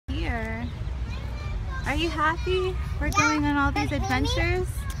Are you happy we're going on all these adventures?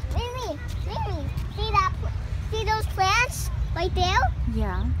 Mimi, see those plants right there?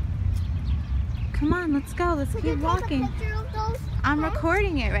 Yeah. Come on, let's go. Let's keep walking. Take a picture of those I'm plants?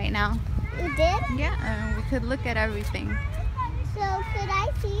 recording it right now. You did? Yeah, we could look at everything. So could I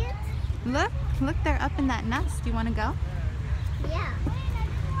see it? Look, they're up in that nest. You want to go? Yeah.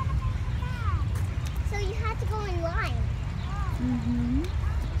 So you had to go in line. Mm-hmm.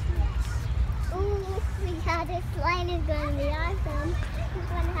 Ooh, this line is going to be awesome. We're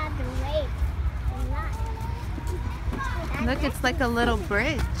going to have to wait in line. Look, it's like a little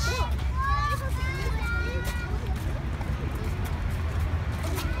bridge.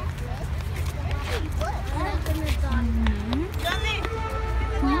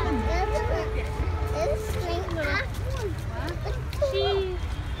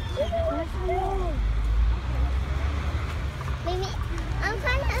 Maybe I'm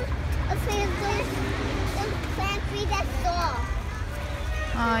kind of afraid of those plant trees that saw.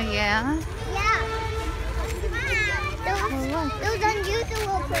 Oh, yeah? Yeah. Those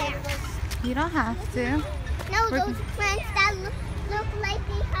unusual plants. You don't have to. No, those plants that look like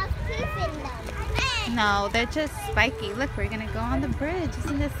they have teeth in them. No, they're just spiky. Look, we're going to go on the bridge.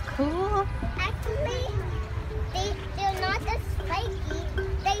 Isn't this cool? Actually, they're not as spiky.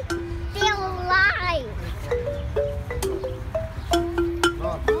 They're alive.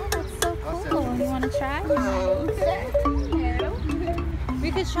 Oh, that's so cool. You want to try? We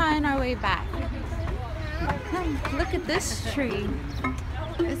could try on our way back. Come, look at this tree.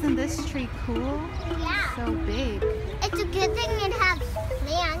 Isn't this tree cool? Yeah. So big. It's a good thing it has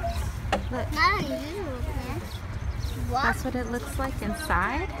plants. Look, Not unusual plants. What? that's what it looks like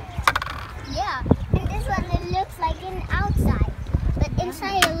inside. Yeah. And this one it looks like an outside. But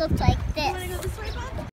inside it looks like this.